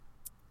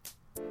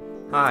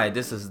Hi,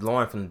 this is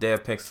Lauren from the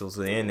Dead Pixels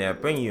and in there,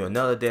 bringing you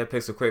another Dead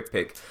Pixel quick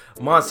pick,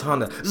 Monster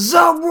Hunter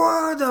The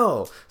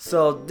Waldo.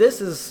 So this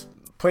is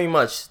pretty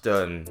much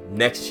the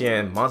next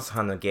gen Monster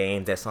Hunter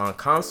game that's on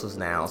consoles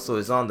now. So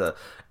it's on the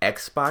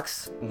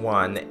Xbox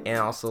One and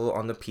also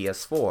on the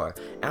PS4.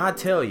 And I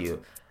tell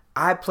you,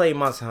 I played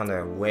Monster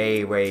Hunter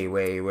way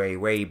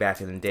back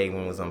in the day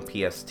when it was on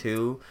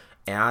PS2.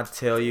 And I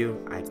tell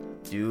you, I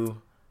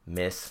do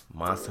miss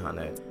Monster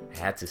Hunter. I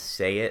had to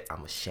say it,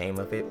 I'm ashamed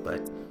of it,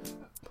 but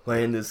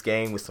playing this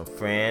game with some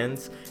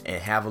friends and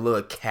have a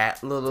little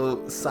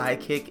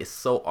sidekick is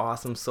so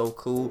awesome, so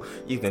cool.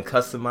 You can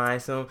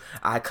customize them.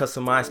 I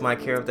customized my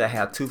character. I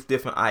have two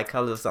different eye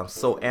colors. I'm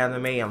so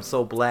anime, I'm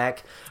so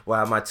black,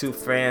 while my two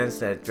friends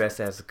that dress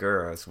as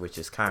girls, which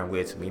is kind of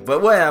weird to me,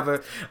 but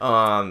whatever.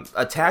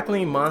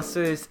 Tackling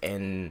monsters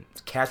and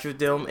capture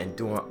them and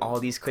doing all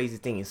these crazy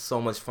things is so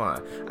much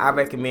fun. I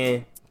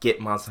recommend get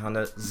Monster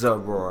Hunter The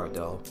Roar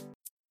though.